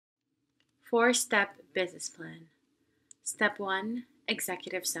4-step business plan. Step 1,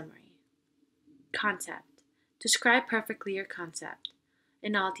 executive summary. Concept. Describe perfectly your concept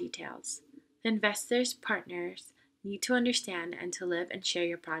in all details. The investors, partners need to understand and to live and share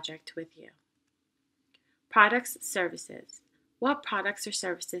your project with you. Products, services. What products or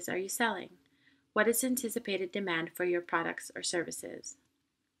services are you selling? What is anticipated demand for your products or services?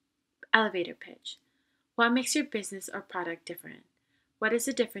 Elevator pitch. What makes your business or product different? What is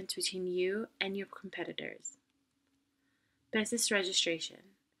the difference between you and your competitors? Business registration.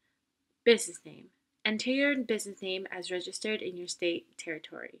 Business name. Enter your business name as registered in your state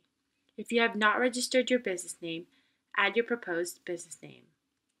territory. If you have not registered your business name, add your proposed business name.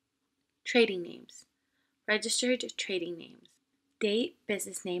 Trading names. Registered trading names. Date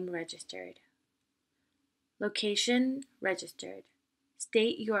business name registered. Location registered.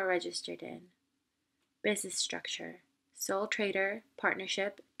 State you are registered in. Business structure. Sole trader,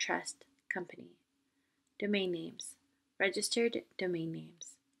 partnership, trust, company. Domain names. Registered domain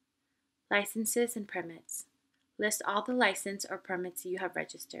names. Licenses and permits. List all the license or permits you have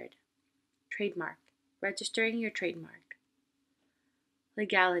registered. Trademark. Registering your trademark.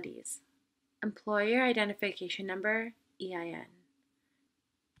 Legalities. Employer Identification Number, EIN.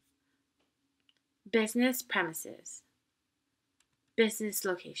 Business premises. Business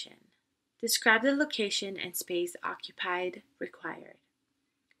location. Describe the location and space occupied required.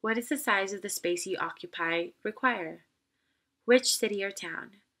 What is the size of the space you occupy require? Which city or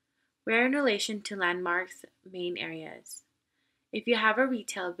town? Where in relation to landmarks, main areas? If you have a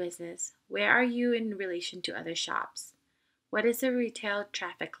retail business, where are you in relation to other shops? What is the retail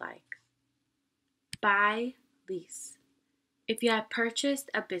traffic like? Buy, lease. If you have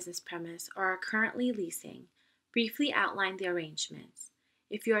purchased a business premise or are currently leasing, briefly outline the arrangements.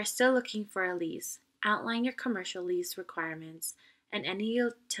 If you are still looking for a lease, outline your commercial lease requirements and any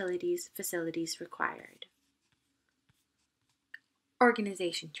utilities facilities required.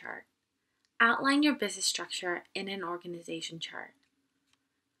 Organization chart. Outline your business structure in an organization chart.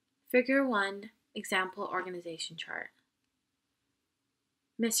 Figure 1, example organization chart.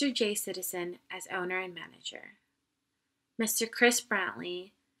 Mr. J. Citizen as owner and manager. Mr. Chris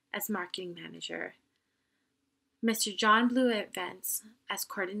Brantley as marketing manager. Mr. John Blue Events as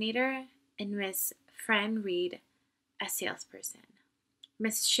coordinator, and Ms. Fran Reed as salesperson.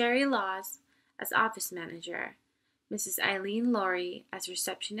 Mrs. Sherry Laws as office manager. Mrs. Eileen Laurie as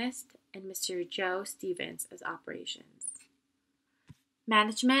receptionist, and Mr. Joe Stevens as operations.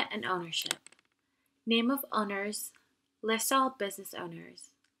 Management and ownership. Name of owners. List all business owners.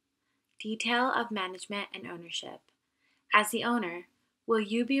 Detail of management and ownership. As the owner, will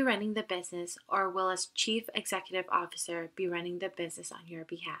you be running the business, or will a chief executive officer be running the business on your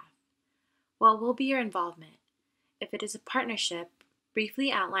behalf? What will be your involvement? If it is a partnership,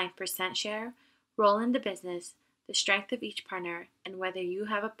 briefly outline percent share, role in the business, the strength of each partner, and whether you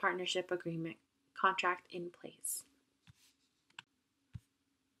have a partnership agreement contract in place.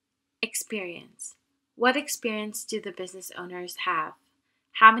 Experience. What experience do the business owners have?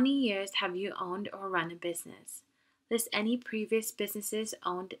 How many years have you owned or run a business? List any previous businesses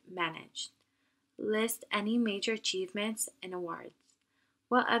owned, managed. List any major achievements and awards.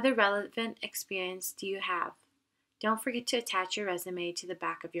 What other relevant experience do you have? Don't forget to attach your resume to the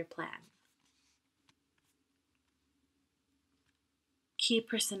back of your plan. Key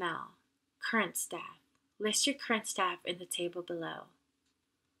personnel. Current staff. List your current staff in the table below.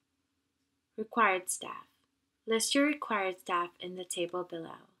 Required staff. List your required staff in the table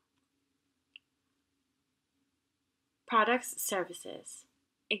below. Products, services.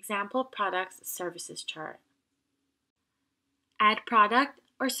 Example products, services chart. Add product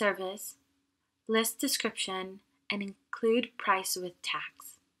or service, list description, and include price with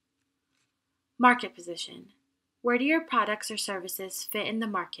tax. Market position. Where do your products or services fit in the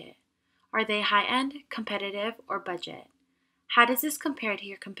market? Are they high-end, competitive, or budget? How does this compare to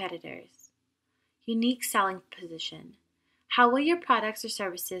your competitors? Unique selling position. How will your products or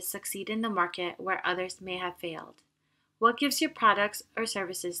services succeed in the market where others may have failed? What gives your products or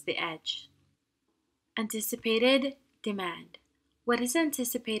services the edge? Anticipated demand. What is the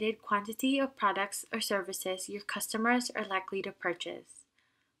anticipated quantity of products or services your customers are likely to purchase?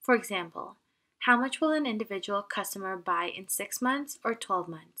 For example, how much will an individual customer buy in 6 months or 12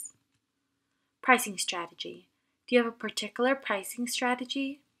 months? Pricing strategy. Do you have a particular pricing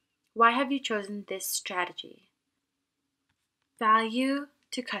strategy? Why have you chosen this strategy? Value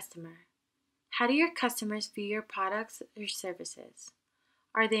to customer. How do your customers view your products or services?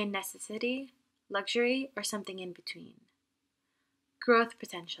 Are they a necessity, luxury, or something in between? Growth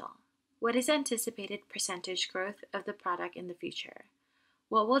potential. What is anticipated percentage growth of the product in the future?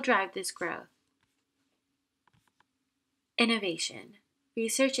 What will drive this growth? Innovation,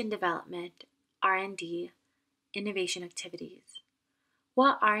 research and development, R&D, innovation activities.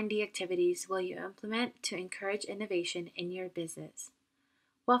 What R&D activities will you implement to encourage innovation in your business?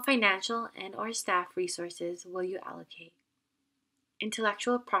 What financial and/or staff resources will you allocate?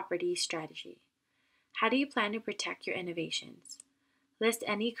 Intellectual property strategy. How do you plan to protect your innovations? List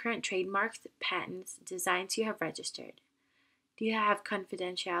any current trademarks, patents, designs you have registered. Do you have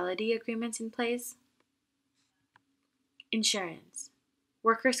confidentiality agreements in place? Insurance.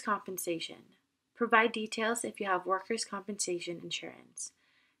 Workers' compensation. Provide details if you have workers' compensation insurance.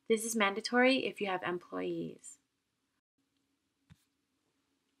 This is mandatory if you have employees.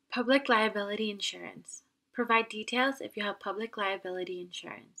 Public liability insurance. Provide details if you have public liability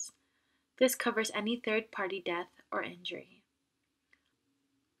insurance. This covers any third-party death or injury.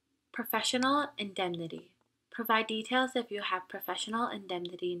 Professional indemnity. Provide details if you have professional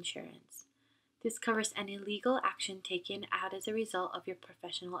indemnity insurance. This covers any legal action taken out as a result of your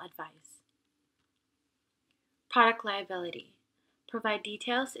professional advice. Product liability. Provide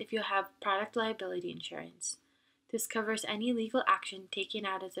details if you have product liability insurance. This covers any legal action taken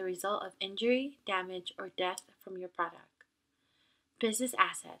out as a result of injury, damage, or death from your product. Business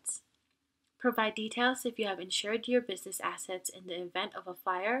assets. Provide details if you have insured your business assets in the event of a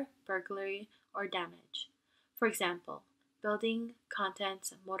fire, burglary, or damage. For example, building,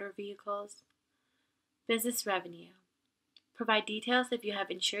 contents, motor vehicles. Business revenue. Provide details if you have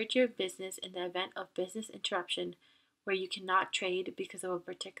insured your business in the event of business interruption where you cannot trade because of a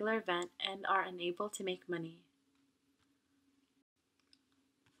particular event and are unable to make money.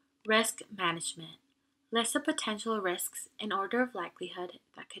 Risk management. List the potential risks in order of likelihood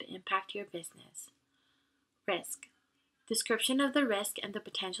that could impact your business. Risk. Description of the risk and the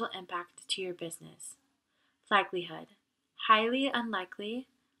potential impact to your business. Likelihood. Highly unlikely,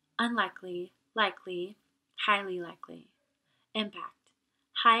 unlikely, likely, highly likely. Impact.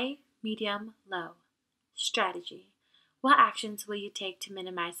 High, medium, low. Strategy. What actions will you take to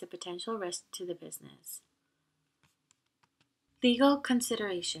minimize the potential risk to the business? Legal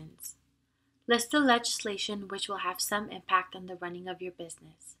considerations. List the legislation which will have some impact on the running of your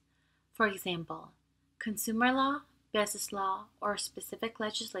business. For example, consumer law, business law, or specific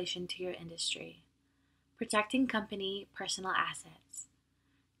legislation to your industry. Protecting company personal assets.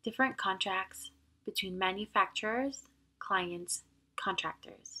 Different contracts between manufacturers, clients,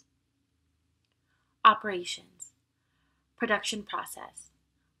 contractors. Operations. Production process.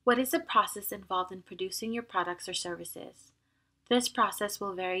 What is the process involved in producing your products or services? This process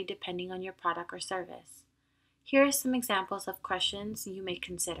will vary depending on your product or service. Here are some examples of questions you may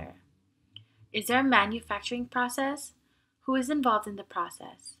consider. Is there a manufacturing process? Who is involved in the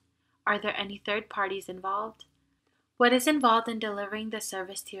process? Are there any third parties involved? What is involved in delivering the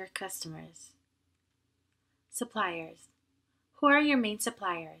service to your customers? Suppliers. Who are your main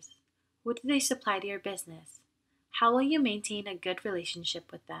suppliers? What do they supply to your business? How will you maintain a good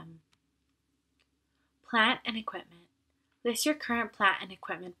relationship with them? Plant and equipment. List your current plant and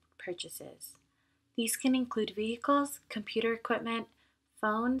equipment purchases. These can include vehicles, computer equipment,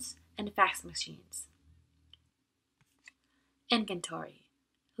 phones, and fax machines. Inventory.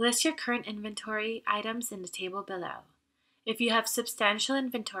 List your current inventory items in the table below. If you have substantial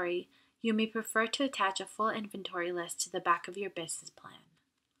inventory, you may prefer to attach a full inventory list to the back of your business plan.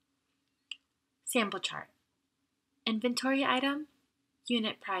 Sample chart. Inventory item,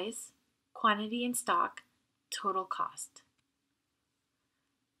 unit price, quantity in stock, total cost.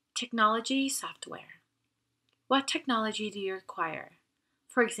 Technology software. What technology do you require?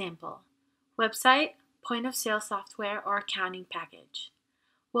 For example, website, point of sale software, or accounting package.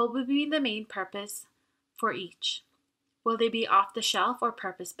 What will be the main purpose for each? Will they be off the shelf or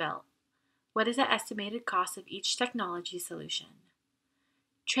purpose built? What is the estimated cost of each technology solution?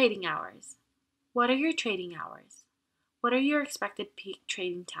 Trading hours. What are your trading hours? What are your expected peak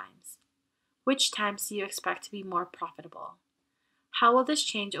trading times? Which times do you expect to be more profitable? How will this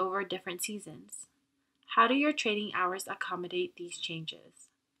change over different seasons? How do your trading hours accommodate these changes?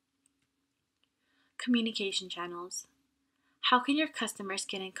 Communication channels. How can your customers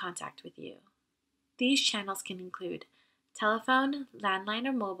get in contact with you? These channels can include telephone, landline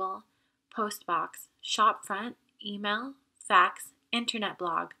or mobile, post box, shop front, email, fax, internet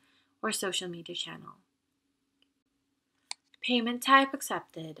blog, or social media channel. Payment type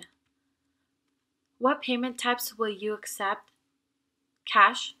accepted. What payment types will you accept?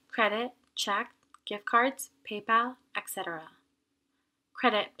 Cash, credit, check, gift cards, PayPal, etc.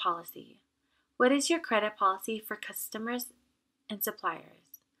 Credit policy. What is your credit policy for customers and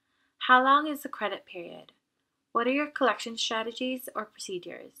suppliers? How long is the credit period? What are your collection strategies or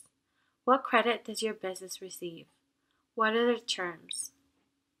procedures? What credit does your business receive? What are the terms?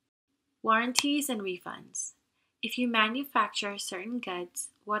 Warranties and refunds. If you manufacture certain goods,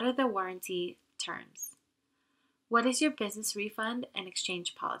 what are the warranty terms? What is your business refund and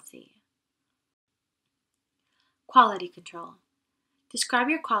exchange policy? Quality control. Describe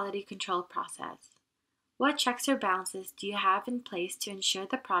your quality control process. What checks or balances do you have in place to ensure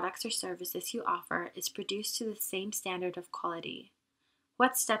the products or services you offer is produced to the same standard of quality?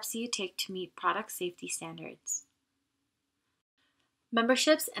 What steps do you take to meet product safety standards?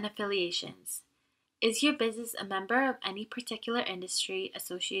 Memberships and affiliations. Is your business a member of any particular industry,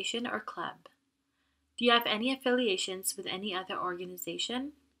 association, or club? Do you have any affiliations with any other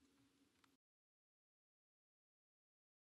organization?